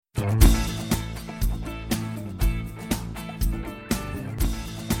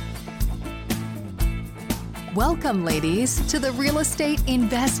Welcome, ladies, to the Real Estate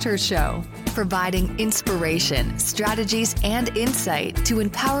Investor Show, providing inspiration, strategies, and insight to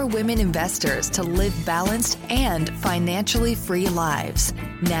empower women investors to live balanced and financially free lives.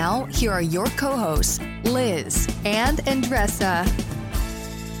 Now, here are your co-hosts, Liz and Andressa.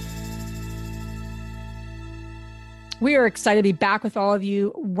 We are excited to be back with all of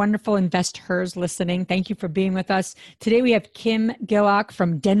you wonderful investors listening. Thank you for being with us. Today we have Kim Gillock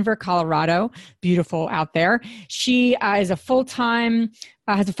from Denver, Colorado. Beautiful out there. She is a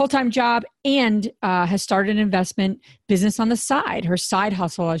has a full-time job and has started an investment business on the side, her side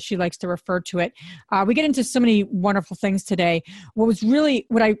hustle, as she likes to refer to it. We get into so many wonderful things today. What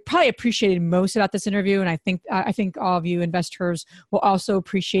I probably appreciated most about this interview, and I think all of you investors will also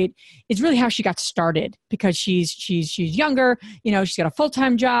appreciate, is really how she got started, because she's younger, she's got a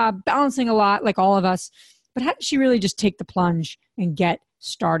full-time job, balancing a lot like all of us. But how did she really just take the plunge and get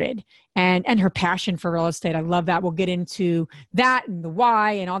started? And her passion for real estate. I love that. We'll get into that and the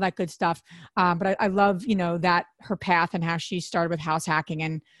why and all that good stuff. But I love, that her path and how she started with house hacking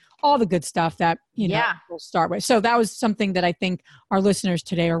and all the good stuff that, we'll start with. So that was something that I think our listeners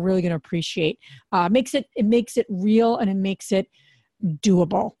today are really going to appreciate. It makes it real, and it makes it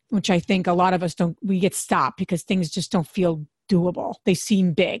doable, which I think a lot of us we get stopped because things just don't feel doable. They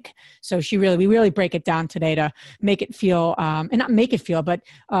seem big. So we really break it down today to make it feel, and not make it feel, but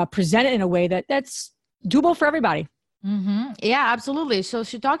present it in a way that's doable for everybody. Mm-hmm. Yeah, absolutely. So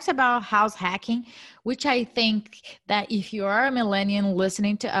she talks about house hacking, which I think that if you are a millennial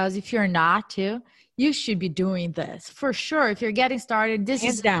listening to us, if you're not too, you should be doing this for sure. If you're getting started, this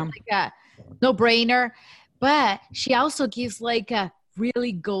is like a no-brainer. But she also gives like a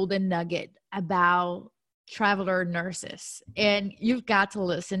really golden nugget about traveler nurses, and you've got to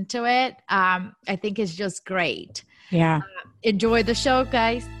listen to it. I think it's just great. Yeah. Enjoy the show,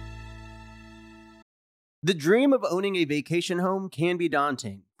 guys. The dream of owning a vacation home can be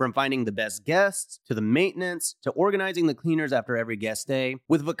daunting. From finding the best guests, to the maintenance, to organizing the cleaners after every guest stay.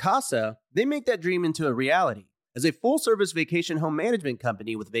 With Vacasa, they make that dream into a reality. As a full-service vacation home management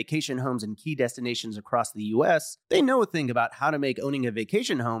company with vacation homes in key destinations across the U.S., they know a thing about how to make owning a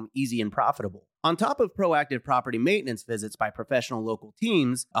vacation home easy and profitable. On top of proactive property maintenance visits by professional local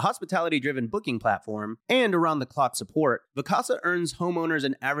teams, a hospitality-driven booking platform, and around-the-clock support, Vacasa earns homeowners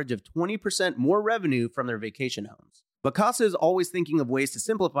an average of 20% more revenue from their vacation homes. Vacasa is always thinking of ways to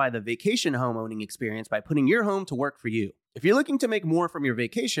simplify the vacation home owning experience by putting your home to work for you. If you're looking to make more from your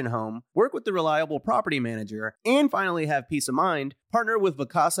vacation home, work with the reliable property manager, and finally have peace of mind, partner with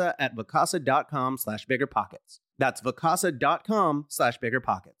Vacasa at vacasa.com/biggerpockets. That's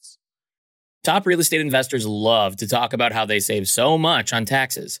vacasa.com/biggerpockets. Top real estate investors love to talk about how they save so much on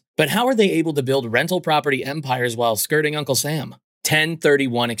taxes. But how are they able to build rental property empires while skirting Uncle Sam?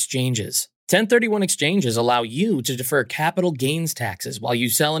 1031 exchanges. 1031 exchanges allow you to defer capital gains taxes while you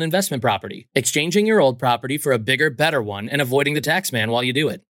sell an investment property, exchanging your old property for a bigger, better one and avoiding the tax man while you do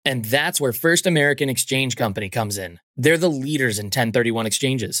it. And that's where First American Exchange Company comes in. They're the leaders in 1031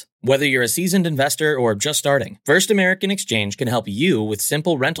 exchanges. Whether you're a seasoned investor or just starting, First American Exchange can help you with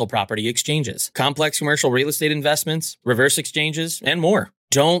simple rental property exchanges, complex commercial real estate investments, reverse exchanges, and more.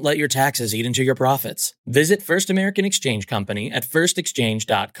 Don't let your taxes eat into your profits. Visit First American Exchange Company at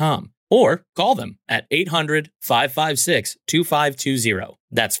firstexchange.com or call them at 800-556-2520.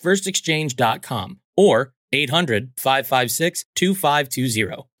 That's firstexchange.com or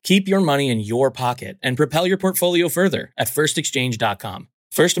 800-556-2520. Keep your money in your pocket and propel your portfolio further at firstexchange.com.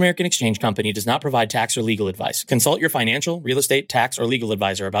 First American Exchange Company does not provide tax or legal advice. Consult your financial, real estate, tax, or legal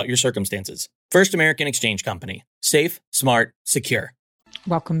advisor about your circumstances. First American Exchange Company. Safe, smart, secure.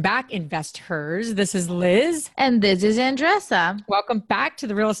 Welcome back, investors. This is Liz. And this is Andressa. Welcome back to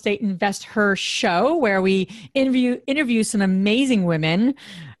the Real Estate Investor Show, where we interview some amazing women.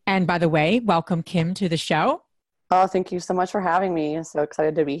 And by the way, welcome Kim to the show. Oh, thank you so much for having me. I'm so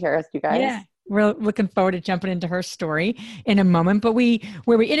excited to be here with you guys. Yeah, we're looking forward to jumping into her story in a moment. But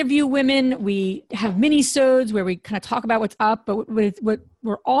where we interview women, we have mini-sodes where we kind of talk about what's up. But what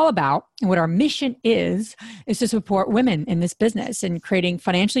we're all about and what our mission is to support women in this business and creating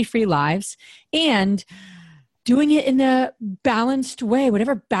financially free lives and doing it in a balanced way,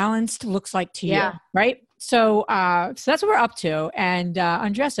 whatever balanced looks like to you, right? So that's what we're up to. And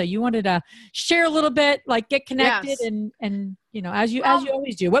Andressa, you wanted to share a little bit, like get connected, and as you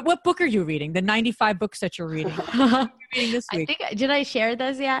always do. What book are you reading? The 95 books that you're reading. Reading this week. Did I share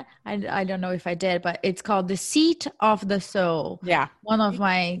this yet? I don't know if I did, but it's called The Seat of the Soul. Yeah, one of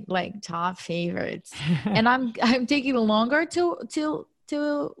my top favorites. And I'm taking longer to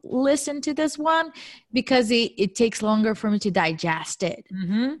listen to this one because it takes longer for me to digest it.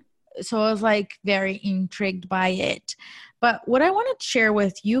 Mm-hmm. So I was like very intrigued by it. But what I want to share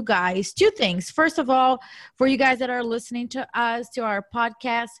with you guys, two things. First of all, for you guys that are listening to us, to our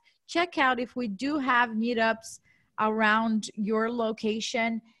podcast, check out if we do have meetups around your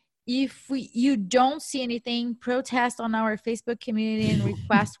location. If you don't see anything, protest on our Facebook community and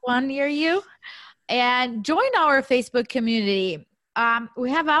request one near you. And join our Facebook community.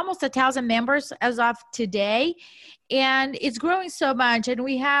 We have almost 1,000 members as of today, and it's growing so much. And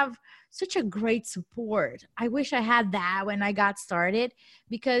we have such a great support. I wish I had that when I got started,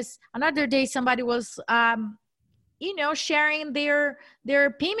 because another day somebody was, sharing their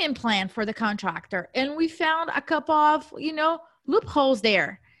payment plan for the contractor, and we found a couple of, loopholes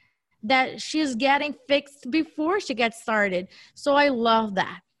there that she's getting fixed before she gets started. So I love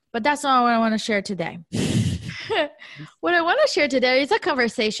that. But that's not what I want to share today. What I want to share today is a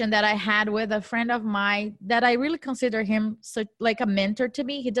conversation that I had with a friend of mine that I really consider him like a mentor to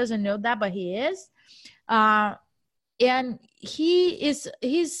me. He doesn't know that, but he is. And has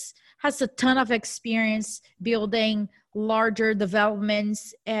a ton of experience building larger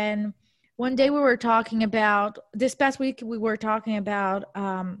developments. And one day this past week, we were talking about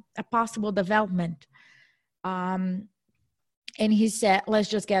a possible development. And he said, let's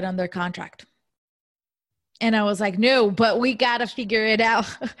just get under contract. And I was like, no, but we got to figure it out.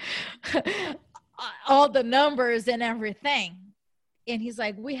 All the numbers and everything. And he's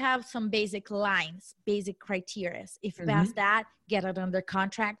like, we have some basic lines, basic criteria. If past that, get it under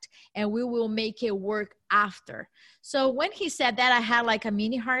contract, and we will make it work after. So when he said that, I had like a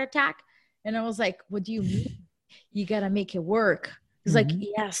mini heart attack. And I was like, what do you mean? You got to make it work. He's like,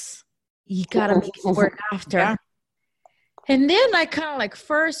 yes, you got to make it work after. Yeah. And then I kind of like,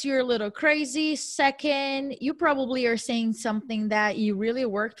 first, you're a little crazy. Second, you probably are saying something that you really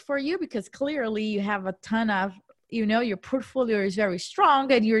worked for you, because clearly you have a ton of, your portfolio is very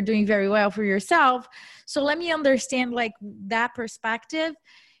strong and you're doing very well for yourself. So let me understand like that perspective.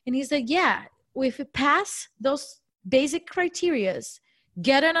 And he's like, yeah, if you pass those basic criterias,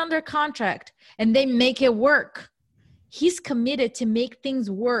 get it under contract, and they make it work. He's committed to make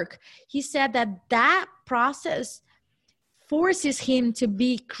things work. He said that process forces him to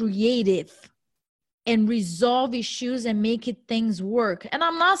be creative and resolve issues and make things work. And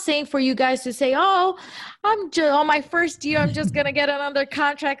I'm not saying for you guys to say, oh, I'm just on my first year, I'm just going to get it under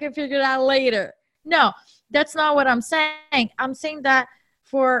contract and figure it out later. No, that's not what I'm saying. I'm saying that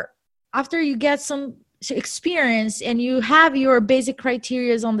after you get some experience and you have your basic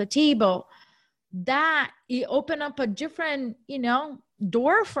criteria on the table, that you open up a different,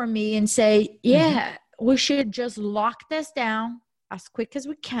 door for me and say, yeah, we should just lock this down as quick as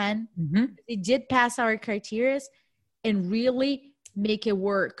we can. We did pass our criteria and really make it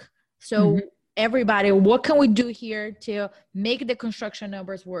work. So everybody, what can we do here to make the construction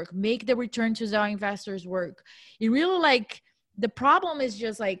numbers work, make the return to our investors work? It really like, the problem is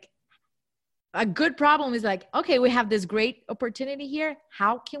just like, a good problem is like, okay, we have this great opportunity here.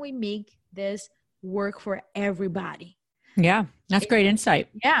 How can we make this work for everybody? Yeah, that's great insight.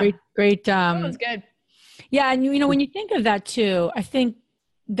 Yeah. Great. That was good. Yeah. And, when you think of that too, I think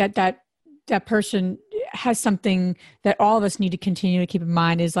that person has something that all of us need to continue to keep in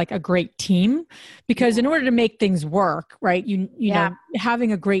mind is like a great team, because in order to make things work, right, you know,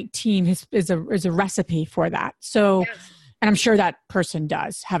 having a great team is a recipe for that. So, and I'm sure that person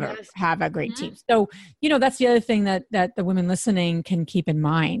does have a great team. So, that's the other thing that the women listening can keep in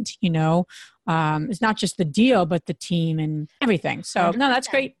mind, it's not just the deal, but the team and everything. So no, that's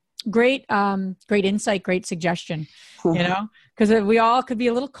great. Great insight, great suggestion, because we all could be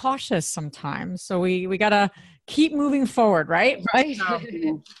a little cautious sometimes. So we got to keep moving forward, right? Right.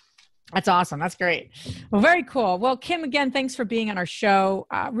 That's awesome. That's great. Well, very cool. Well, Kim, again, thanks for being on our show.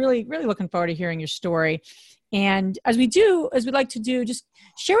 Really, really looking forward to hearing your story. And as we like to do, just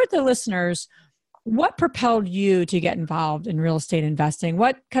share with the listeners, what propelled you to get involved in real estate investing?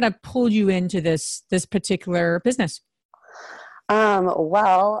 What kind of pulled you into this particular business?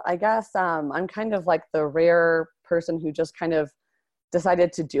 Well, I guess I'm kind of like the rare person who just kind of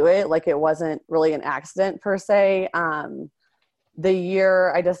decided to do it. Like it wasn't really an accident per se. The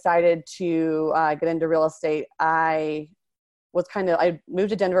year I decided to get into real estate, I moved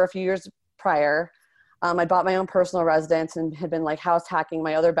to Denver a few years prior. I bought my own personal residence and had been like house hacking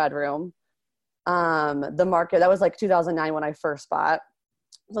my other bedroom. The market, that was like 2009 when I first bought.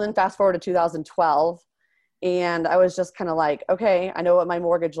 So then fast forward to 2012. And I was just kind of like, okay, I know what my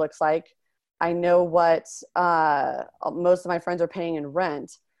mortgage looks like. I know what most of my friends are paying in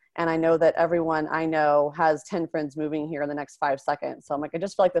rent. And I know that everyone I know has 10 friends moving here in the next 5 seconds. So I'm like, I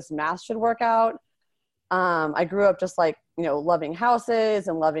just feel like this math should work out. I grew up just like, loving houses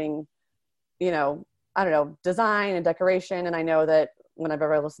and loving I don't know, design and decoration. And I know that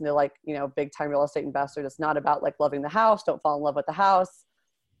whenever I listen to like, big time real estate investors, it's not about like loving the house, don't fall in love with the house.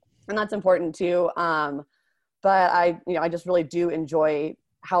 And that's important too. But I just really do enjoy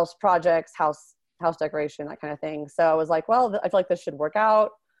house projects, house decoration, that kind of thing. So I was like, well, I feel like this should work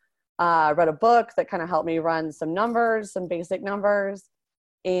out. Read a book that kind of helped me run some numbers, some basic numbers,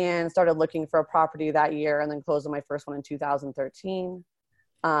 and started looking for a property that year, and then closed on my first one in 2013.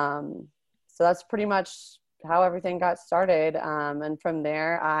 So that's pretty much how everything got started. And from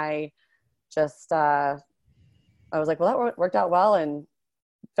there, I just, I was like, well, that worked out well, and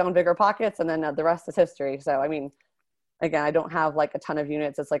found bigger pockets, and then the rest is history. So, I mean, again, I don't have like a ton of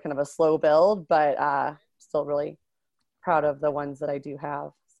units. It's like kind of a slow build, but still really proud of the ones that I do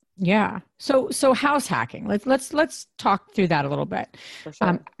have. Yeah. So house hacking. Let's talk through that a little bit. For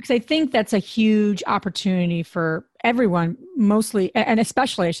sure. Because I think that's a huge opportunity for everyone, mostly, and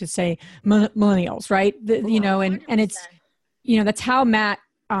especially, I should say, millennials, right? And it's, that's how Matt,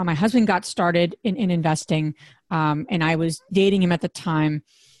 my husband, got started in investing. And I was dating him at the time,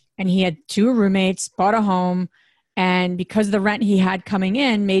 and he had 2 roommates, bought a home, and because of the rent he had coming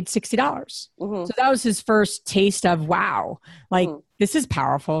in, made $60. Mm-hmm. So that was his first taste of, wow, like this is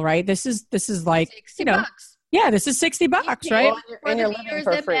powerful, right? This is like, $60. Yeah, this is $60, right? And you're living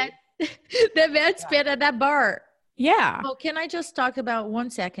for free. The vet spent at that bar. Yeah. Oh, can I just talk about 1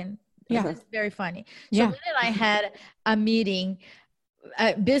 second? Yeah. It's very funny. So Yeah. Lynn and I had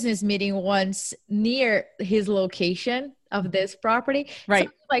a business meeting once near his location of this property. Right.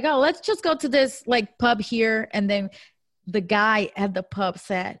 So like, oh, let's just go to this like pub here. And then the guy at the pub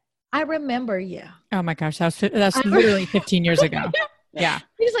said, I remember you. Oh my gosh. That's literally 15 years ago. Yeah.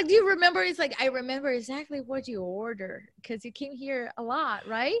 He's like, do you remember? He's like, I remember exactly what you ordered because you came here a lot,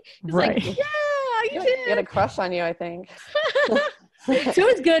 right? He's Right. like, yeah, you did. He had a crush on you, I think. It's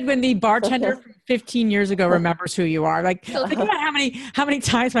always good when the bartender from 15 years ago remembers who you are. Like, think about how many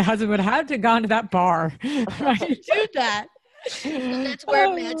times my husband would have to gone to that bar. Right? Do that. So that's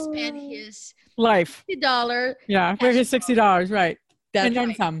where Matt spent his life. $60. Yeah, where his $60, right? That's and then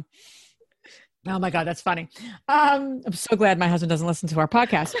right. some. Oh my God, that's funny. I'm so glad my husband doesn't listen to our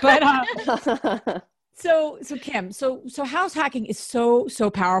podcast. But so Kim, so house hacking is so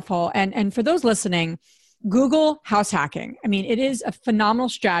powerful, and for those listening, Google house hacking. I mean, it is a phenomenal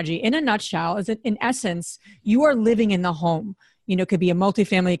strategy. In a nutshell, is that in essence, you are living in the home. It could be a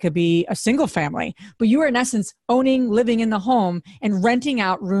multifamily, it could be a single family, but you are in essence living in the home and renting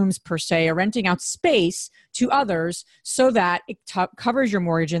out rooms per se, or renting out space to others so that it covers your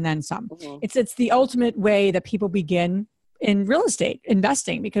mortgage and then some. Mm-hmm. It's the ultimate way that people begin in real estate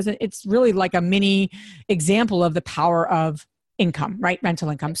investing, because it's really like a mini example of the power of income, right? Rental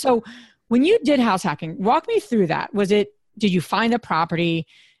income. So when you did house hacking, walk me through that. Did you find a property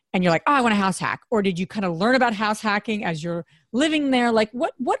and you're like, oh, I want a house hack? Or did you kind of learn about house hacking as you're living there? Like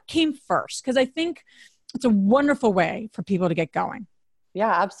what came first? Because I think it's a wonderful way for people to get going.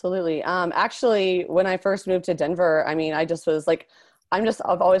 Yeah, absolutely. Actually, when I first moved to Denver, I mean, I just was like,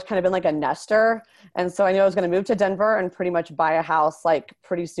 I've always kind of been like a nester. And so I knew I was going to move to Denver and pretty much buy a house like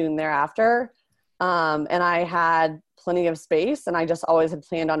pretty soon thereafter. And I had plenty of space, and I just always had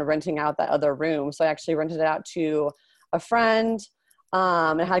planned on renting out that other room. So I actually rented it out to a friend,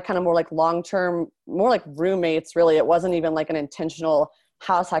 and had kind of more like long-term, more like roommates, really. It wasn't even like an intentional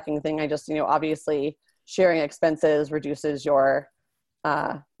house hacking thing. I just, obviously sharing expenses reduces your,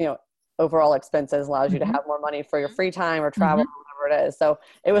 overall expenses, allows you to have more money for your free time or travel, whatever it is. So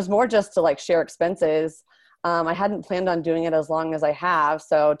it was more just to like share expenses. I hadn't planned on doing it as long as I have.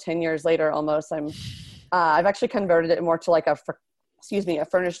 So 10 years later, almost, I've actually converted it more to like a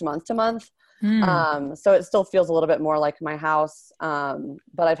furnished month to month. So it still feels a little bit more like my house.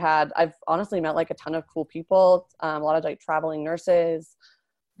 But I've honestly met like a ton of cool people, a lot of like traveling nurses,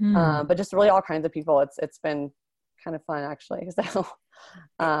 but just really all kinds of people. It's been kind of fun actually. So,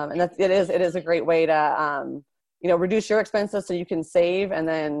 and it is a great way to, reduce your expenses so you can save. And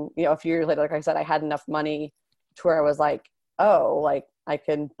then, a few years later, like I said, I had enough money to where I was like, oh, like I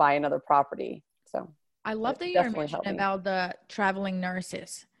can buy another property. So I love that you mentioned about the traveling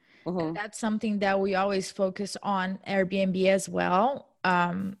nurses. Mm-hmm. That's something that we always focus on Airbnb as well.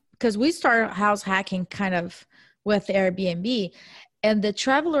 Because we started house hacking kind of with Airbnb, and the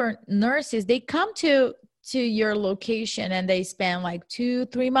traveler nurses, they come to your location and they spend like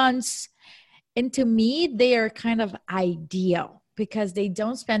 2-3 months. And to me, they are kind of ideal because they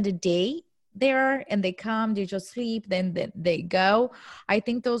don't spend a day there, and they just sleep, then they go. I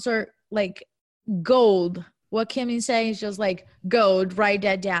think those are like gold what Kim is saying is just like, go write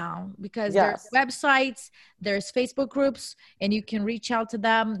that down, because Yes. there's websites, there's Facebook groups, and you can reach out to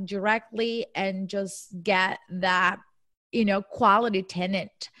them directly and just get that, quality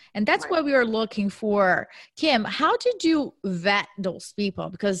tenant. And that's what we are looking for. Kim, how did you vet those people?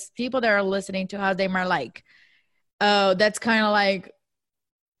 Because people that are listening to us, they might like, oh, that's kind of like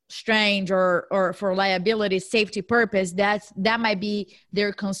strange, or for liability safety purpose, that might be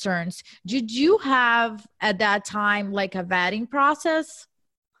their concerns. Did you have at that time like a vetting process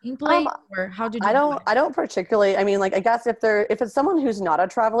in place, or how did you I don't particularly, I mean, like, I guess if it's someone who's not a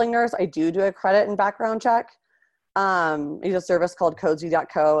traveling nurse, I do a credit and background check. Use a service called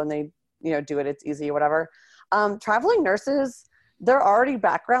cozy.co, and they, do it. It's easy, whatever. Traveling nurses, they're already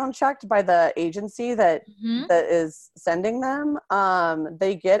background checked by the agency that is sending them.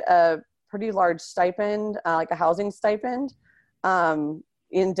 They get a pretty large stipend, like a housing stipend,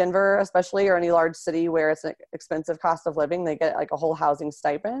 in Denver, especially, or any large city where it's an expensive cost of living. They get like a whole housing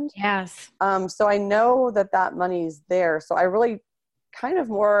stipend. Yes. So I know that money's there. So I really kind of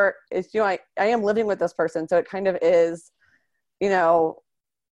more, it's, I am living with this person. So it kind of is, do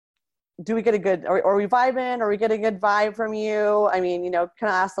we get a good, or we vibing, or we get a good vibe from you? I mean, kind of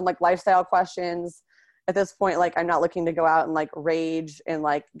ask them like lifestyle questions. At this point, like, I'm not looking to go out and like rage and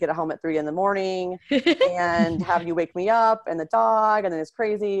like get home at 3 a.m. and have you wake me up and the dog, and then it's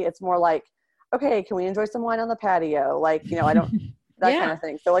crazy. It's more like, okay, can we enjoy some wine on the patio? Like, I don't, that kind of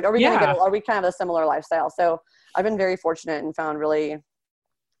thing. So like, are we kind of a similar lifestyle? So I've been very fortunate and found really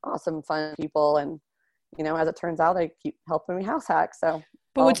awesome, fun people. And, as it turns out, they keep helping me house hack. So,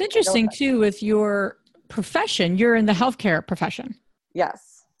 but what's interesting too, with your profession, you're in the healthcare profession.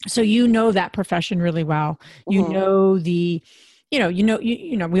 Yes. So that profession really well. You know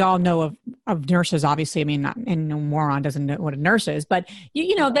we all know of nurses, obviously. I mean, no moron doesn't know what a nurse is, but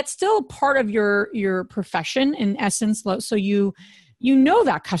that's still part of your profession in essence. So you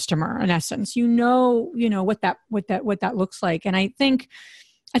that customer in essence, what that looks like. And I think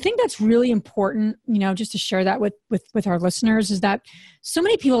that's really important, just to share that with our listeners, is that so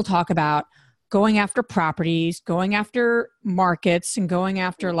many people talk about going after properties, going after markets, and going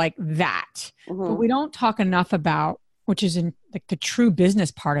after like that. But we don't talk enough about, which is in like the true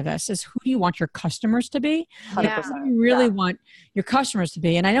business part of this, is who do you want your customers to be? 100%. Who do you really want your customers to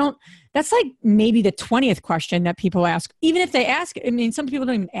be? And that's like maybe the 20th question that people ask, even if they ask it. I mean, some people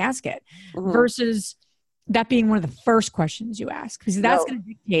don't even ask it, versus that being one of the first questions you ask, because that's going to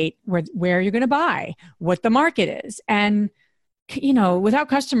dictate where you're going to buy, what the market is. And, without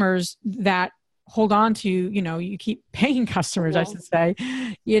customers that hold on to, you keep paying customers, I should say,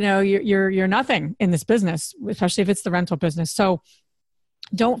 you're nothing in this business, especially if it's the rental business. So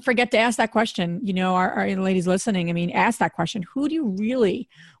don't forget to ask that question. Our ladies listening, I mean, ask that question. Who do you really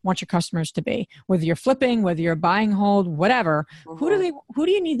want your customers to be? Whether you're flipping, whether you're buying, hold, whatever, who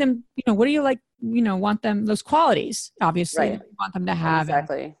do you need them? What do you like, want them, those qualities, obviously, that you want them to have.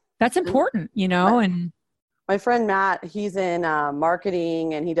 Exactly. That's important, and my friend Matt, he's in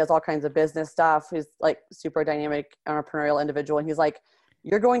marketing, and he does all kinds of business stuff. He's like super dynamic, entrepreneurial individual. And he's like,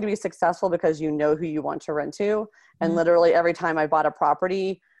 you're going to be successful because you know who you want to rent to. And literally every time I bought a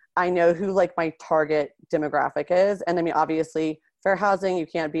property, I know who like my target demographic is. And I mean, obviously fair housing, you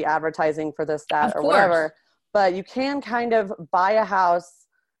can't be advertising for this, that, or whatever, but you can kind of buy a house,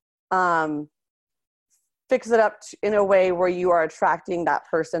 fix it up in a way where you are attracting that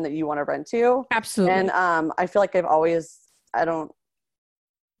person that you want to rent to. Absolutely. And I feel like I don't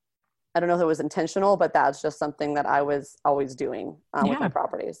know if it was intentional, but that's just something that I was always doing with my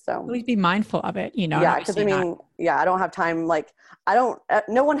properties. So always be mindful of it, Yeah, because I mean, I don't have time. Like, no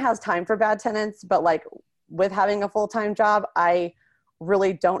one has time for bad tenants, but like with having a full-time job, I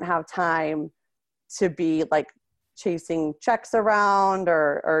really don't have time to be like chasing checks around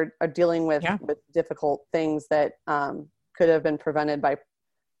or dealing with difficult things that could have been prevented by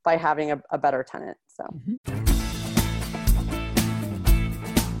having a better tenant. So.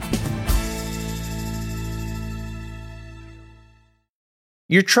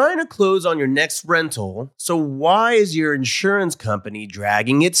 You're trying to close on your next rental, so why is your insurance company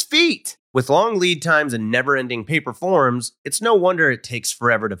dragging its feet? With long lead times and never-ending paper forms, it's no wonder it takes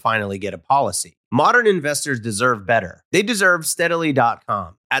forever to finally get a policy. Modern investors deserve better. They deserve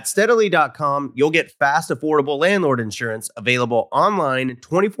Steadily.com. At Steadily.com, you'll get fast, affordable landlord insurance available online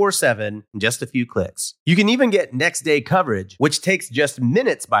 24/7 in just a few clicks. You can even get next-day coverage, which takes just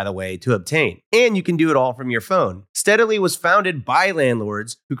minutes, by the way, to obtain. And you can do it all from your phone. Steadily was founded by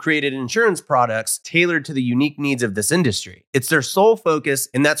landlords who created insurance products tailored to the unique needs of this industry. It's their sole focus,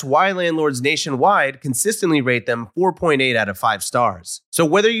 and that's why landlords nationwide consistently rate them 4.8 out of 5 stars. So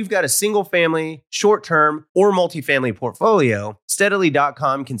whether you've got a single family, single-family, short-term, or multifamily portfolio,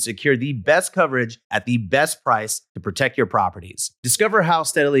 Steadily.com can secure the best coverage at the best price to protect your properties. Discover how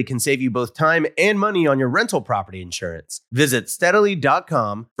Steadily can save you both time and money on your rental property insurance. Visit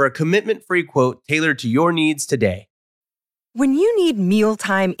Steadily.com for a commitment-free quote tailored to your needs today. When you need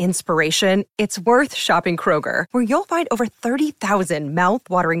mealtime inspiration, it's worth shopping Kroger, where you'll find over 30,000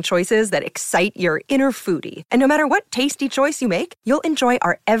 mouth-watering choices that excite your inner foodie. And no matter what tasty choice you make, you'll enjoy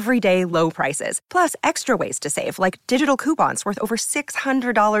our everyday low prices, plus extra ways to save, like digital coupons worth over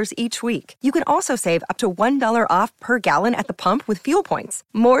 $600 each week. You can also save up to $1 off per gallon at the pump with fuel points.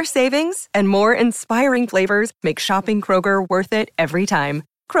 More savings and more inspiring flavors make shopping Kroger worth it every time.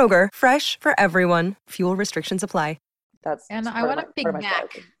 Kroger, fresh for everyone. Fuel restrictions apply. And I want to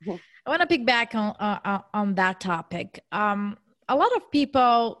piggyback. I want to piggyback on that topic. A lot of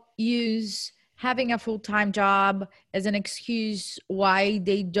people use having a full-time job as an excuse why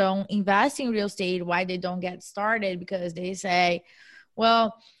they don't invest in real estate, why they don't get started, because they say,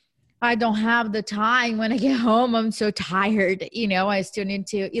 well, I don't have the time. When I get home, I'm so tired. I still need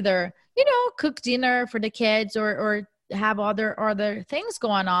to either, cook dinner for the kids or have other things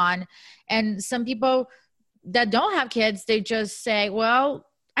going on. And some people that don't have kids, they just say, well,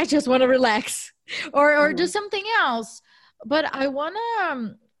 I just want to relax or do something else. But I want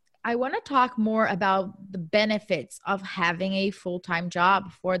to talk more about the benefits of having a full-time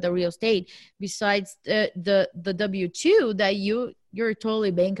job for the real estate, besides the W-2 that you're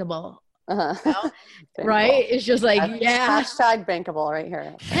totally bankable. Bankable. Right? It's just like, yeah. Hashtag bankable right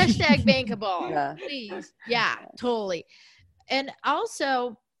here. Hashtag bankable. Yeah. Please. Yeah, totally. And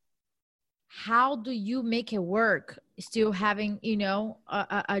also, how do you make it work still having,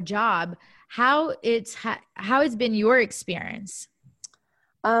 a job? How it's been your experience?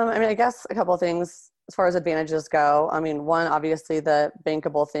 I guess a couple of things as far as advantages go. One, obviously the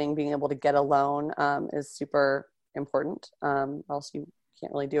bankable thing, being able to get a loan is super important. Else you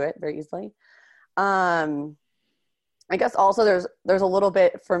can't really do it very easily. I guess also there's a little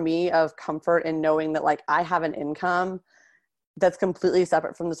bit for me of comfort in knowing that like I have an income that's completely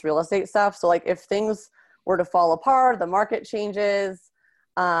separate from this real estate stuff. So like if things were to fall apart, the market changes,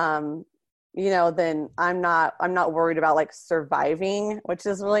 then I'm not worried about like surviving, which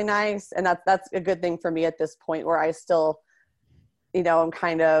is really nice. And that's a good thing for me at this point, where I still, I'm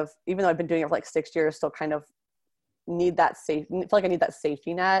kind of, even though I've been doing it for like 6 years, still kind of need that feel like I need that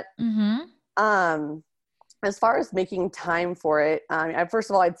safety net. Mm-hmm. As far as making time for it, first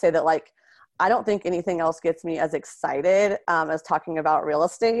of all, I'd say that like, I don't think anything else gets me as excited as talking about real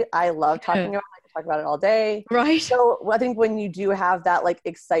estate. I love talking about it. I can talk about it all day. Right. So I think when you do have that like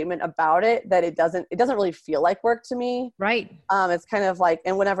excitement about it, that it doesn't really feel like work to me. Right. It's kind of like,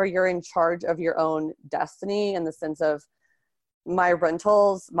 and whenever you're in charge of your own destiny, in the sense of my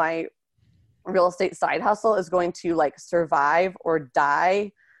rentals, my real estate side hustle is going to like survive or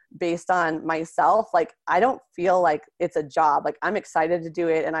die based on myself. Like, I don't feel like it's a job. Like, I'm excited to do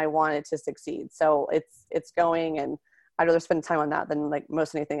it and I want it to succeed. So it's going, and I'd rather spend time on that than like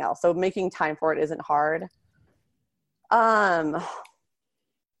most anything else. So making time for it isn't hard. I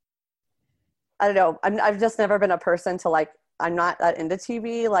don't know. I've just never been a person to like, I'm not that into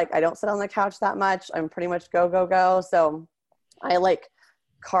TV. Like, I don't sit on the couch that much. I'm pretty much go. So I like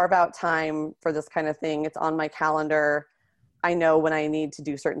carve out time for this kind of thing. It's on my calendar. I know when I need to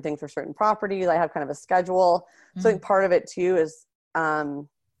do certain things for certain properties. I have kind of a schedule. So I think part of it too is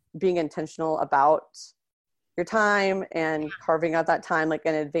being intentional about your time and carving out that time like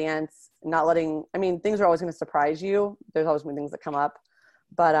in advance, not letting, things are always going to surprise you. There's always going to be things that come up.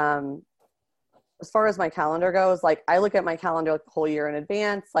 But as far as my calendar goes, like I look at my calendar like the whole year in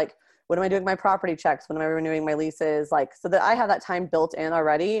advance. Like, when am I doing my property checks? When am I renewing my leases? Like, so that I have that time built in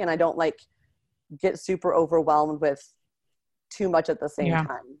already, and I don't like get super overwhelmed with too much at the same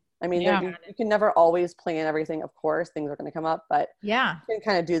time. You can never always plan everything. Of course, things are going to come up, but you can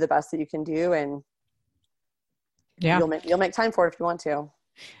kind of do the best that you can do, and you'll make time for it if you want to.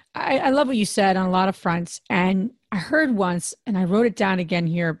 I love what you said on a lot of fronts. And I heard once, and I wrote it down again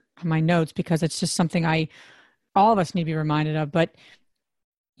here on my notes because it's just something all of us need to be reminded of, but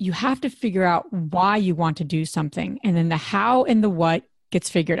you have to figure out why you want to do something. And then the how and the what gets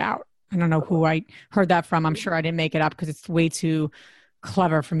figured out. I don't know who I heard that from. I'm sure I didn't make it up because it's way too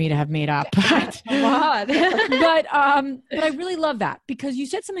clever for me to have made up. But I really love that, because you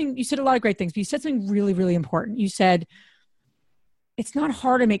said a lot of great things, but you said something really, really important. You said, it's not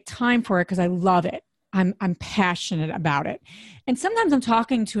hard to make time for it because I love it. I'm passionate about it. And sometimes I'm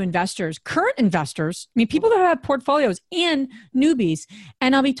talking to investors, current investors, people that have portfolios and newbies,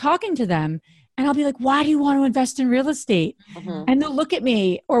 and I'll be talking to them And I'll be like, why do you want to invest in real estate? Mhm. And they'll look at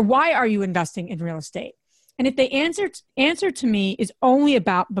me, or why are you investing in real estate? And if the answer to me is only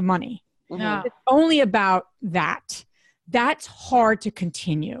about the money, Yeah. it's only about that, that's hard to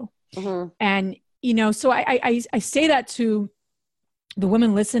continue. Mhm. And, so I say that to the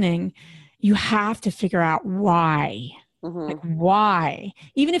women listening, you have to figure out why. Mhm. Like, why?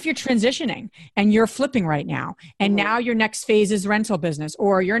 Even if you're transitioning and you're flipping right now, and now your next phase is rental business,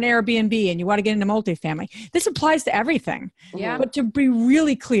 or you're an Airbnb and you want to get into multifamily, this applies to everything. Yeah. But to be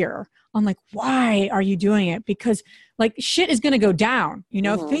really clear on like, why are you doing it? Because like shit is going to go down.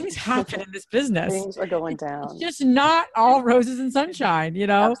 Things happen in this business. Things are going down. It's just not all roses and sunshine,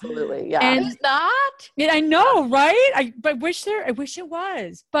 Absolutely. Yeah. And It's not. yeah, I know, right? I wish it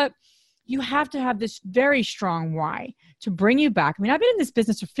was, but you have to have this very strong why to bring you back. I mean, I've been in this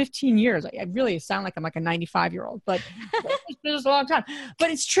business for 15 years. I really sound like I'm like a 95-year-old, but it's been a long time. But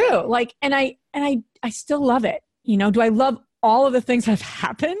it's true. Like, and I still love it. Do I love all of the things that have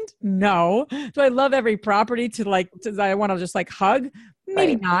happened? No. Do I love every property I want to just like hug?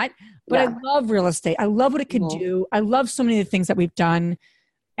 Maybe not. But I love real estate. I love what it could do. I love so many of the things that we've done.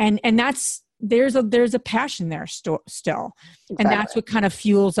 And that's, there's a passion there still. Exactly. And that's what kind of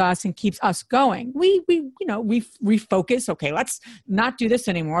fuels us and keeps us going. We refocus. Okay, let's not do this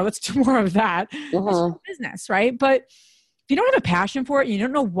anymore. Let's do more of that. It's business, right? But if you don't have a passion for it, and you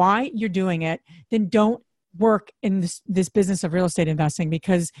don't know why you're doing it, then don't work in this business of real estate investing,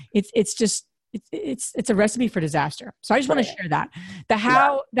 because it's a recipe for disaster. So I just want to share that. The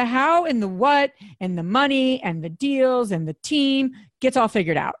how and the what and the money and the deals and the team gets all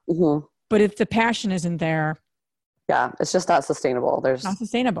figured out. Mhm. But if the passion isn't there, it's just not sustainable. not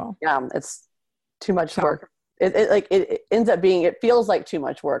sustainable. It's too much work. It ends up being, it feels like too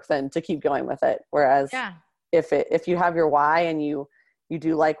much work then to keep going with it. Whereas if you have your why and you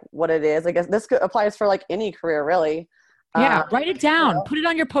do like what it is, I guess this applies for like any career really. Write it down, put it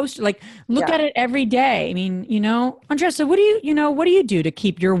on your poster, like look at it every day. I mean, Andressa, what do you do to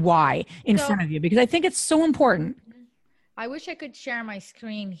keep your why in front of you? Because I think it's so important. I wish I could share my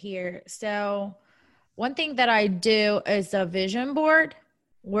screen here. So one thing that I do is a vision board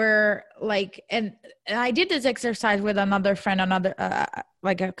where like, and I did this exercise with another friend,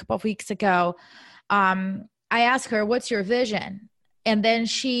 like a couple of weeks ago. I asked her, what's your vision? And then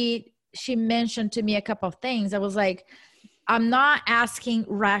she mentioned to me a couple of things. I was like, I'm not asking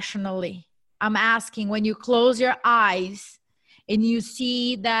rationally. I'm asking when you close your eyes and you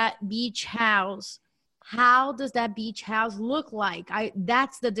see that beach house, how does that beach house look like?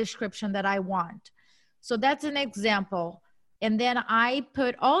 That's the description that I want. So that's an example. And then I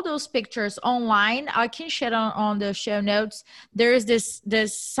put all those pictures online. I can share on the show notes. There is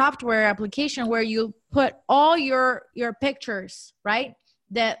this software application where you put all your pictures, right?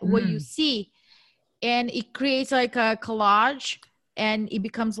 That what you see, and it creates like a collage, and it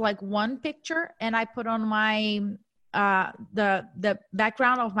becomes like one picture. And I put on my the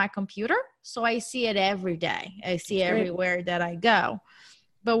background of my computer, so I see it every day. I see it everywhere that I go.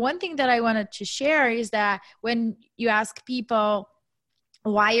 But one thing that I wanted to share is that when you ask people,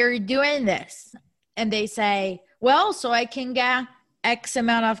 why are you doing this? And they say, well, so I can get X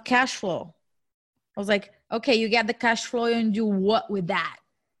amount of cash flow. I was like, okay, you get the cash flow and do what with that?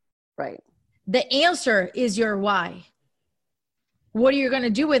 Right. The answer is your why. What are you going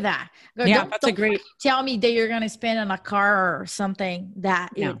to do with that? That's a great. Tell me that you're going to spend on a car or something that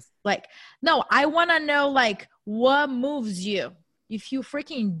is like, no, I want to know like what moves you. If you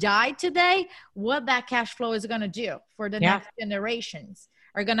freaking die today, what that cash flow is going to do for the next generations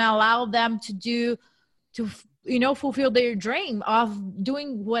are going to allow them to fulfill their dream of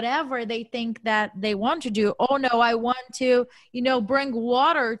doing whatever they think that they want to do. Oh no, I want to, bring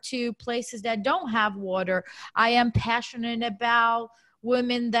water to places that don't have water. I am passionate about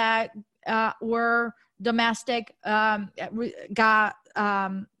women that were domestic, got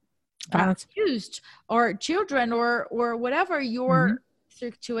abused, or children, or whatever your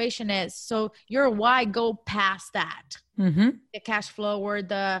situation is. So your why go past that, the cash flow or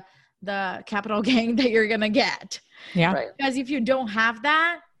the capital gain that you're gonna get. Because if you don't have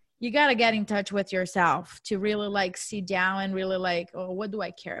that, you got to get in touch with yourself to really like sit down and really like, oh, what do I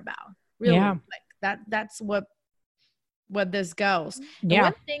care about? Really, like that's what this goes. The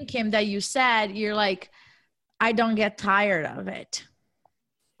one thing, Kim, that you said, you're like, I don't get tired of it.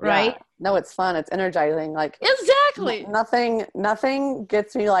 Right? No, it's fun. It's energizing. Like exactly. Nothing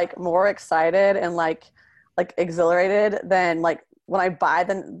gets me like more excited and like exhilarated than like when I buy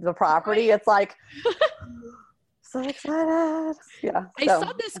the property. It's like so excited. Yeah. I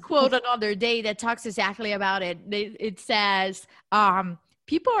saw this quote another day that talks exactly about it. It says,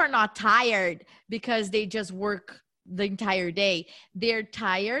 people are not tired because they just work the entire day. They're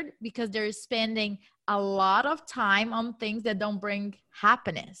tired because they're spending a lot of time on things that don't bring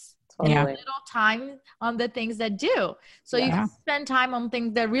happiness. Totally. And little time on the things that do. So you spend time on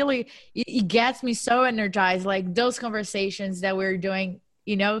things that really, it gets me so energized, like those conversations that we're doing,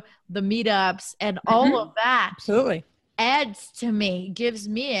 you know, the meetups and all of that. Absolutely. Adds to me, gives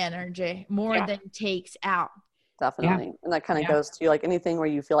me energy more than takes out. Definitely. Yeah. And that kind of goes to like anything where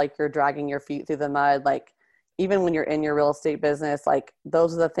you feel like you're dragging your feet through the mud, like even when you're in your real estate business, like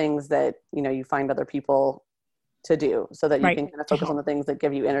those are the things that, you know, you find other people to do so that you can kind of focus on the things that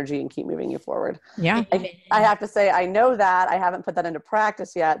give you energy and keep moving you forward. Yeah. I have to say, I know that. I haven't put that into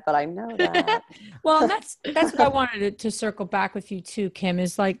practice yet, but I know that. Well, that's what I wanted to circle back with you too, Kim,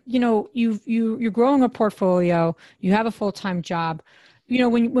 is like, you know, you're growing a portfolio, you have a full-time job. You know,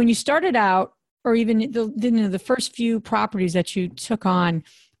 when you started out, or even the first few properties that you took on,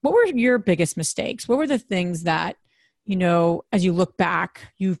 what were your biggest mistakes? What were the things that, you know, as you look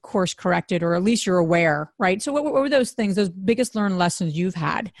back, you've course corrected, or at least you're aware, right? So what were those things, those biggest learned lessons you've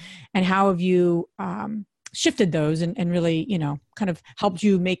had, and how have you shifted those and really, you know, kind of helped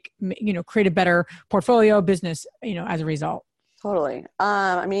you create a better portfolio business, you know, as a result? Totally.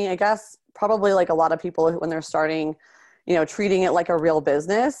 I mean, I guess probably like a lot of people when they're starting, you know, treating it like a real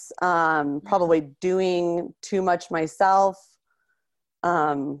business, probably doing too much myself,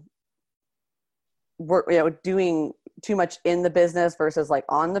 doing too much in the business versus like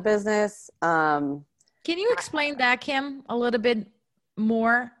on the business. Can you explain that, Kim, a little bit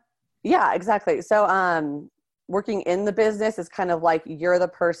more? Yeah, exactly. So, working in the business is kind of like you're the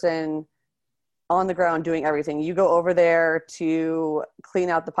person on the ground doing everything. You go over there to clean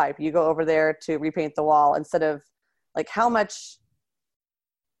out the pipe. You go over there to repaint the wall, instead of like how much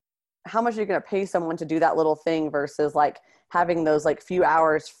are you going to pay someone to do that little thing versus like having those like few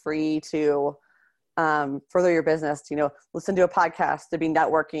hours free to further your business, to, you know, listen to a podcast, to be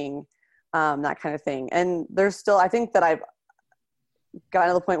networking, that kind of thing. And there's still, I think that I've gotten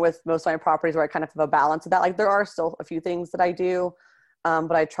to the point with most of my properties where I kind of have a balance of that. Like there are still a few things that I do,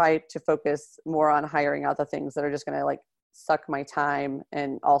 but I try to focus more on hiring out the things that are just going to like suck my time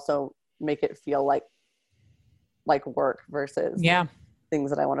and also make it feel like work versus things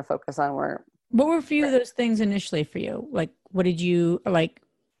that I want to focus on. What were a few of those things initially for you? Like, what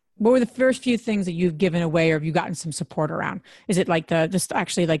were the first few things that you've given away, or have you gotten some support around? Is it like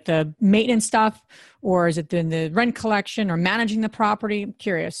the maintenance stuff, or is it the rent collection or managing the property? I'm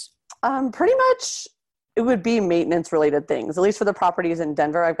curious. Pretty much it would be maintenance related things, at least for the properties in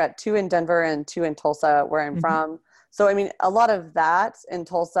Denver. I've got 2 in Denver and 2 in Tulsa where I'm from. So, I mean, a lot of that in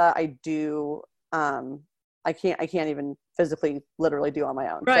Tulsa, I do, I can't even physically literally do on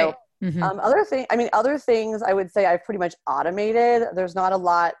my own. Right. So, other things I would say I've pretty much automated. There's not a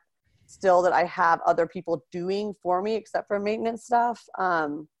lot still that I have other people doing for me except for maintenance stuff.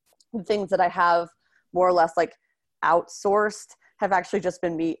 Things that I have more or less like outsourced have actually just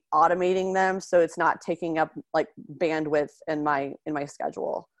been me automating them, so it's not taking up like bandwidth in my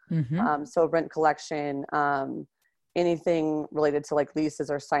schedule. So rent collection, anything related to like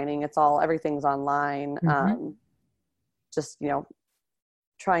leases or signing, everything's online. Just, you know,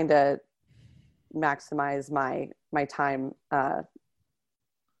 trying to maximize my time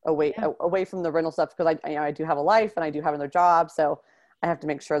away from the rental stuff, because I do have a life and I do have another job, so I have to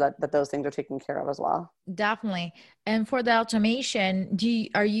make sure that those things are taken care of as well. Definitely. And for the automation,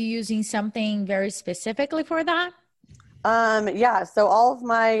 are you using something very specifically for that? Yeah. So all of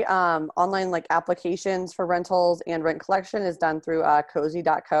my online like applications for rentals and rent collection is done through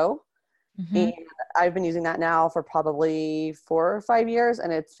cozy.co. And I've been using that now for probably 4 or 5 years,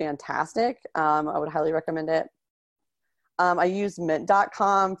 and it's fantastic. I would highly recommend it. I use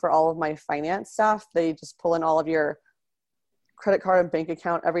mint.com for all of my finance stuff. They just pull in all of your credit card and bank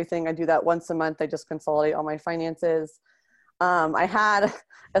account, everything. I do that once a month. I just consolidate all my finances. I had,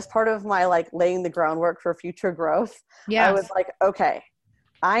 as part of my like laying the groundwork for future growth, I was like, okay,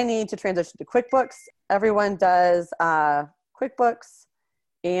 I need to transition to QuickBooks. Everyone does QuickBooks,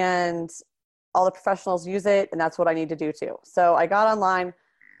 and all the professionals use it, and that's what I need to do too. So I got online.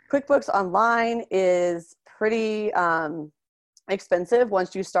 QuickBooks Online is pretty expensive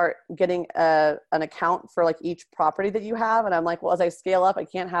once you start getting an account for like each property that you have. And I'm like, well, as I scale up, I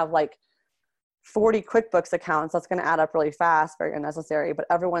can't have like 40 QuickBooks accounts. That's going to add up really fast, very unnecessary. But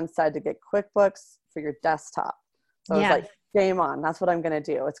everyone said to get QuickBooks for your desktop. So I was like, game on. That's what I'm going to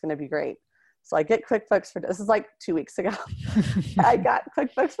do. It's going to be great. So I get QuickBooks this is like 2 weeks ago. I got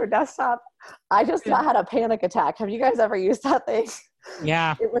QuickBooks for desktop. I just not had a panic attack. Have you guys ever used that thing?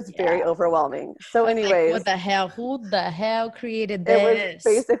 Yeah. It was very overwhelming. So anyways, what the hell? Who the hell created it this?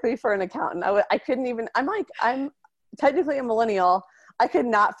 was basically for an accountant. I couldn't even, I'm technically a millennial. I could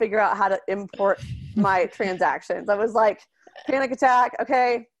not figure out how to import my transactions. I was like, panic attack.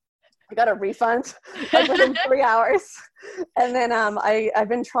 Okay. I got a refund like within 3 hours. And then I've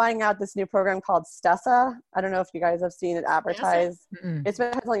been trying out this new program called Stessa. I don't know if you guys have seen it advertised. It's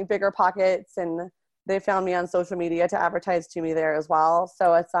been like Bigger Pockets, and they found me on social media to advertise to me there as well.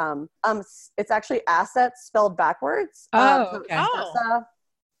 So it's actually assets spelled backwards. Okay. Stessa,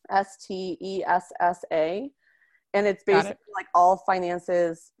 Stessa. And it's basically like all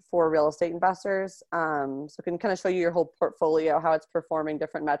finances for real estate investors. So it can kind of show you your whole portfolio, how it's performing,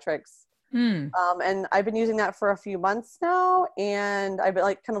 different metrics. And I've been using that for a few months now, and I've been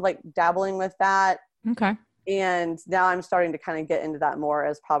like kind of like dabbling with that. Okay. And now I'm starting to kind of get into that more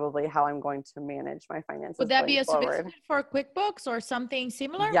as probably how I'm going to manage my finances. Would that be a forward. substitute for QuickBooks or something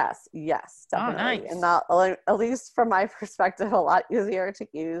similar? Yes, definitely. Oh, nice. And that, at least from my perspective, a lot easier to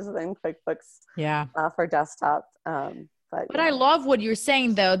use than QuickBooks for desktop. But I love what you're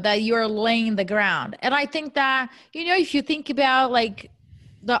saying, though, that you're laying the ground. And I think that, if you think about like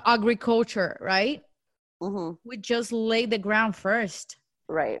the agriculture, right? We just lay the ground first.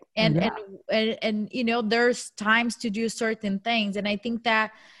 Right. And there's times to do certain things. And I think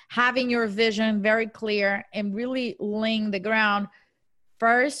that having your vision very clear and really laying the ground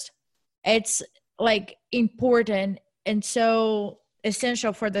first, it's like important and so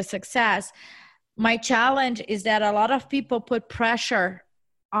essential for the success. My challenge is that a lot of people put pressure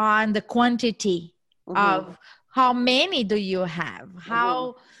on the quantity of how many do you have,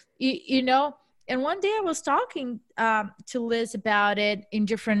 how, and one day I was talking to Liz about it in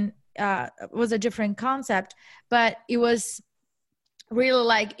different, was a different concept, but it was really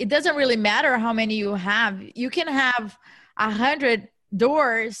like, it doesn't really matter how many you have. You can have 100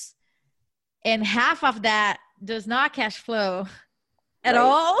 doors and half of that does not cash flow at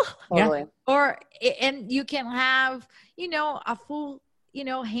all. Totally. And you can have, a full,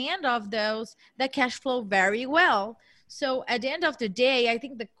 hand of those that cash flow very well. So at the end of the day, I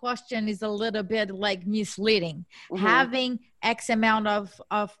think the question is a little bit like misleading. Having X amount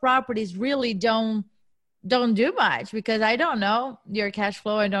of properties really don't do much, because I don't know your cash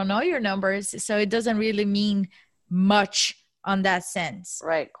flow. I don't know your numbers. So it doesn't really mean much on that sense.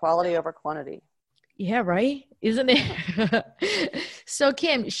 Right. Quality over quantity. Yeah, right. Isn't it? So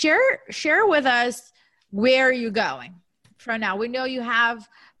Kim, share with us where you're going from now. We know you have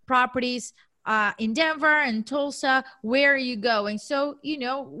properties in Denver and Tulsa. Where are you going? So,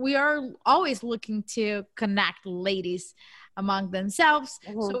 we are always looking to connect ladies among themselves.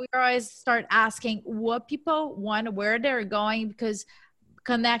 So we always start asking what people want, where they're going, because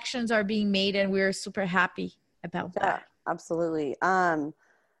connections are being made, and we're super happy about that. Absolutely.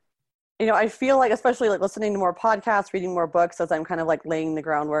 I feel like, especially like listening to more podcasts, reading more books, as I'm kind of like laying the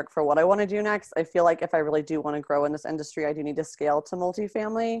groundwork for what I want to do next, I feel like if I really do want to grow in this industry, I do need to scale to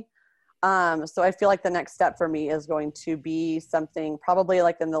multifamily. So I feel like the next step for me is going to be something probably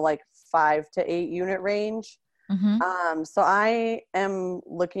like in the 5 to 8 unit range. So I am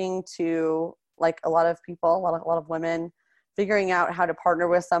looking to, like a lot of people, a lot of women, figuring out how to partner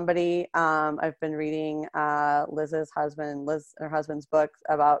with somebody. I've been reading her husband's book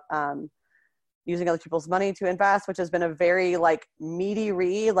about using other people's money to invest, which has been a very meaty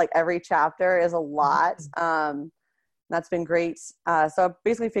read. Like every chapter is a lot. That's been great. So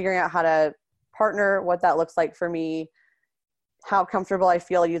basically figuring out how to partner, what that looks like for me, how comfortable I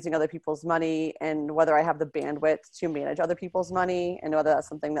feel using other people's money, and whether I have the bandwidth to manage other people's money, and whether that's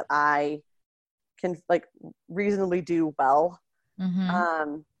something that I can reasonably do well.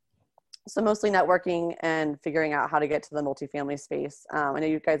 So mostly networking and figuring out how to get to the multifamily space. I know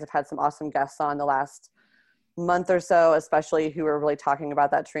you guys have had some awesome guests on the last month or so, especially who are really talking about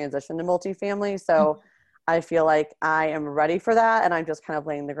that transition to multifamily. So I feel like I am ready for that, and I'm just kind of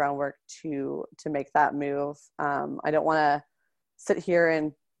laying the groundwork to make that move. I don't want to sit here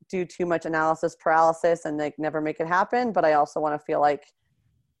and do too much analysis paralysis and never make it happen, but I also want to feel like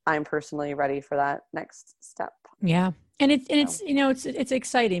I'm personally ready for that next step. Yeah. And it's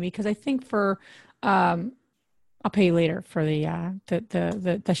exciting, because I think I'll pay you later for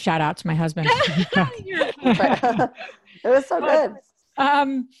the shout out to my husband. It was so good.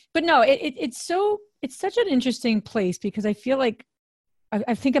 But no, it's such an interesting place, because I feel like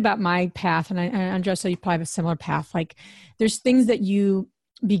I think about my path, and Andrea, you probably have a similar path. Like there's things that you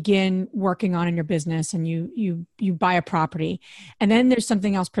begin working on in your business, and you buy a property, and then there's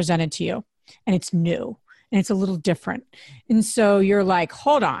something else presented to you, and it's new and it's a little different. And so you're like,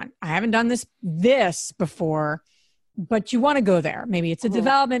 hold on, I haven't done this before. but you want to go there. Maybe it's a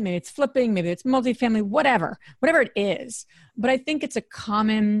development, maybe it's flipping, maybe it's multifamily, whatever it is. But I think it's a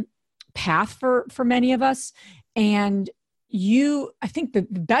common path for many of us. And I think the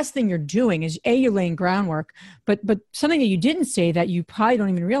best thing you're doing is you're laying groundwork, but something that you didn't say that you probably don't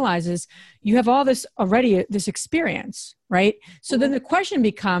even realize is you have all this already, this experience, right? So then the question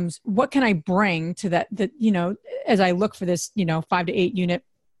becomes, what can I bring to that, as I look for this, 5 to 8 unit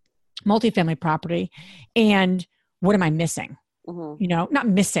multifamily property, and what am I missing? Not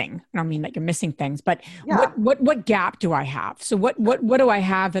missing. I don't mean that you're missing things, but what gap do I have? So what do I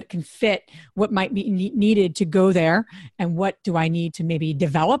have that can fit what might be needed to go there? And what do I need to maybe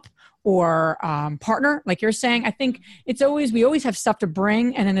develop or partner? Like you're saying, I think we always have stuff to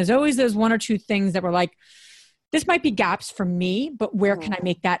bring. And then there's always those 1 or 2 things that we're like, this might be gaps for me, but where can I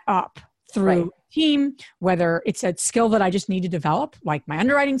make that up through team, whether it's a skill that I just need to develop, like my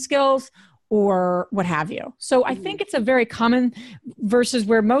underwriting skills, or what have you. So I think it's a very common versus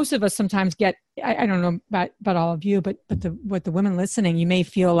where most of us sometimes get, I don't know about all of you, but what the women listening, you may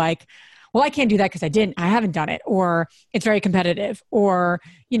feel like, well, I can't do that because I haven't done it, or it's very competitive, or,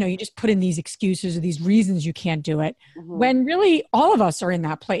 you just put in these excuses or these reasons you can't do it. When really all of us are in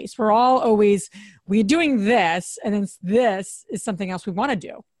that place. We're all always, we're doing this, and then this is something else we want to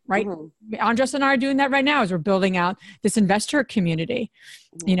do. Right. Andres and I are doing that right now as we're building out this investor community,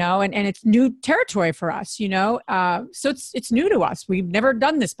 and it's new territory for us, so it's new to us. We've never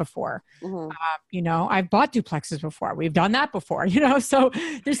done this before. I've bought duplexes before. We've done that before, so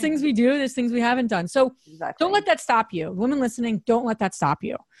there's things we do, there's things we haven't done. So don't let that stop you. Women listening, don't let that stop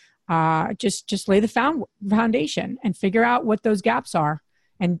you. Just lay the foundation and figure out what those gaps are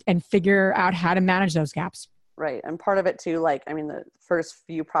and figure out how to manage those gaps. Right. And part of it too, the first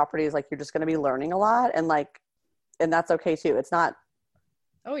few properties, you're just going to be learning a lot, and that's okay too. It's not,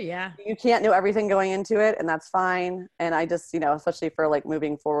 you can't know everything going into it, and that's fine. And I just, especially for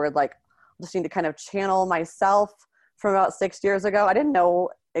moving forward, just need to kind of channel myself from about 6 years ago. I didn't know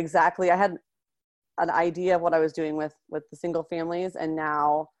exactly. I had an idea of what I was doing with the single families, and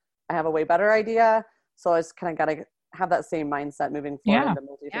now I have a way better idea. So I just kind of got to have that same mindset moving forward into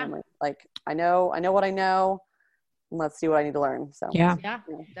multifamily. I know what I know, and let's see what I need to learn. So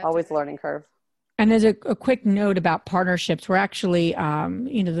always learning curve. And there's a quick note about partnerships. We're actually,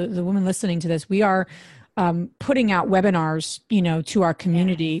 the women listening to this, we are putting out webinars, to our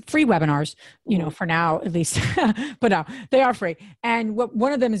community, free webinars, for now at least, but no, they are free. And what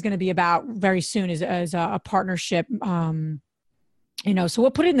one of them is going to be about very soon is a partnership. So we'll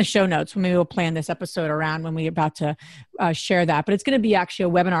put it in the show notes. Maybe we'll plan this episode around when we're about to share that. But it's going to be actually a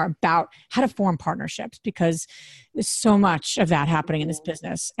webinar about how to form partnerships, because there's so much of that happening in this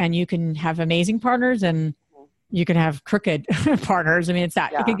business. And you can have amazing partners and you can have crooked partners. I mean, it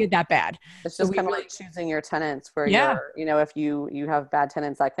can get that bad. It's just kind of like choosing your tenants where you're, if you have bad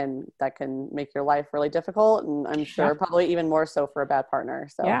tenants that can make your life really difficult. And I'm sure probably even more so for a bad partner.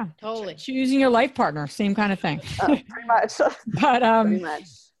 So yeah, totally. Choosing your life partner, same kind of thing. Pretty much. But pretty much.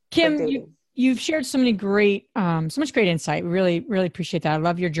 Kim, you've shared so much great insight. Really, really appreciate that. I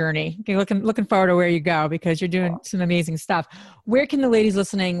love your journey. Looking forward to where you go, because you're doing some amazing stuff. Where can the ladies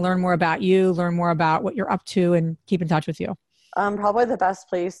listening learn more about you, learn more about what you're up to, and keep in touch with you? Probably the best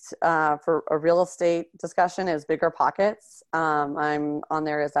place for a real estate discussion is Bigger Pockets. I'm on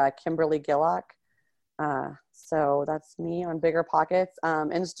there as Kimberly Gillock. So that's me on Bigger Pockets.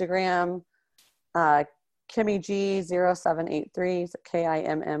 Instagram, Kimmy G0783,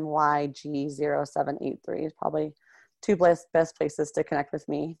 KIMMYG0783 is probably 2 best places to connect with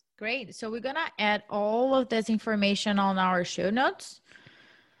me. Great. So we're going to add all of this information on our show notes.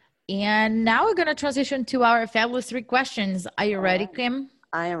 And now we're going to transition to our fabulous 3 questions. Are you ready, Kim?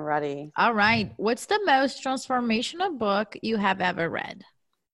 I am ready. All right. What's the most transformational book you have ever read?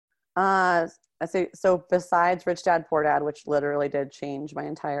 I say, so besides Rich Dad, Poor Dad, which literally did change my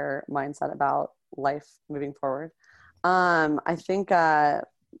entire mindset about life moving forward. I think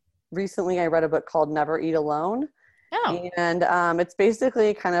recently I read a book called Never Eat Alone. Oh. And it's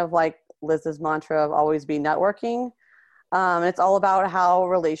basically kind of like Liz's mantra of always be networking. It's all about how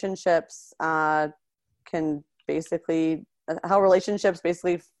relationships basically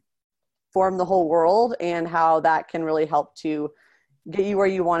form the whole world, and how that can really help to get you where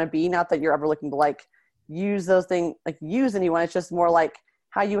you want to be. Not that you're ever looking to use those things, use anyone. It's just more like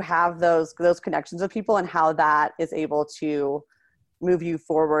how you have those connections with people, and how that is able to move you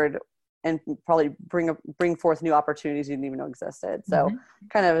forward and probably bring forth new opportunities you didn't even know existed. So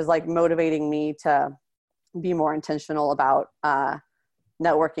kind of is motivating me to be more intentional about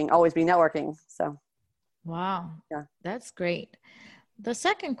networking, always be networking. So. Wow. Yeah. That's great. The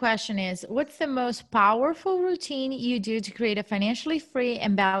second question is, what's the most powerful routine you do to create a financially free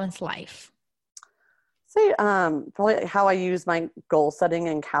and balanced life? Say probably how I use my goal setting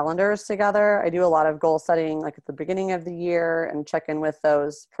and calendars together. I do a lot of goal setting like at the beginning of the year and check in with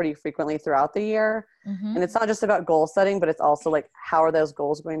those pretty frequently throughout the year. Mm-hmm. And it's not just about goal setting, but it's also like how are those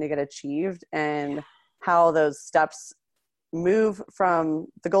goals going to get achieved and how those steps move from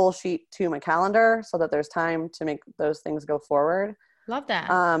the goal sheet to my calendar so that there's time to make those things go forward. Love that.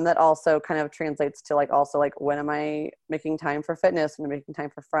 That also kind of translates to like also like when am I making time for fitness, when am I making time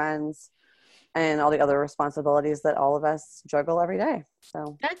for friends, and all the other responsibilities that all of us juggle every day.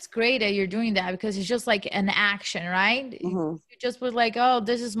 So that's great that you're doing that, because it's just like an action, right? Mm-hmm. You just was like, oh,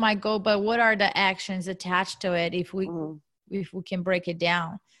 this is my goal, but what are the actions attached to it if we can break it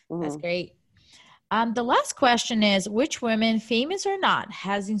down? That's great. The last question is, which women, famous or not,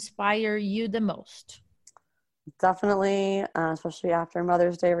 has inspired you the most? Definitely, especially after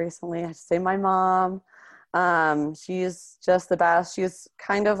Mother's Day recently, I have to say my mom. She's just the best. She's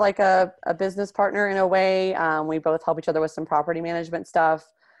kind of like a business partner in a way. We both help each other with some property management stuff.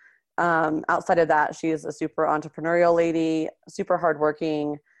 Outside of that, she's a super entrepreneurial lady, super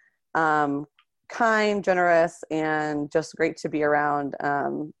hardworking, kind, generous, and just great to be around.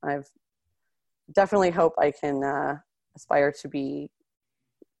 I've definitely hope I can aspire to be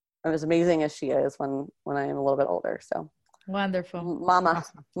as amazing as she is when I am a little bit older. So wonderful.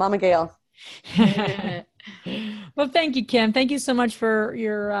 Mama Gail. Well, thank you, Kim. Thank you so much for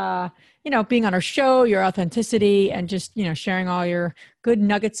your, being on our show, your authenticity, and just, sharing all your good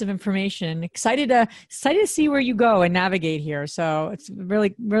nuggets of information. Excited to see where you go and navigate here. So it's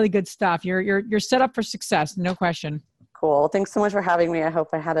really, really good stuff. You're set up for success. No question. Cool. Thanks so much for having me. I hope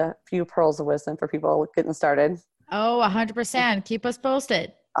I had a few pearls of wisdom for people getting started. Oh, 100%. Keep us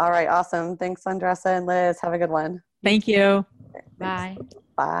posted. All right. Awesome. Thanks, Andressa and Liz. Have a good one. Thank you. Bye.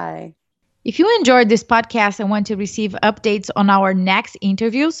 Bye. If you enjoyed this podcast and want to receive updates on our next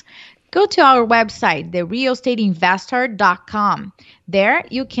interviews, go to our website, therealestateinvestor.com. There,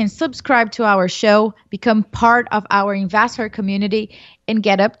 you can subscribe to our show, become part of our investor community, and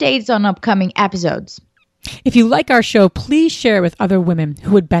get updates on upcoming episodes. If you like our show, please share with other women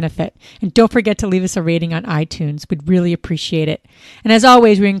who would benefit. And don't forget to leave us a rating on iTunes. We'd really appreciate it. And as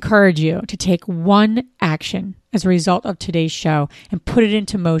always, we encourage you to take one action as a result of today's show and put it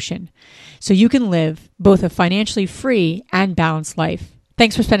into motion so you can live both a financially free and balanced life.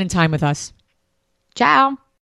 Thanks for spending time with us. Ciao.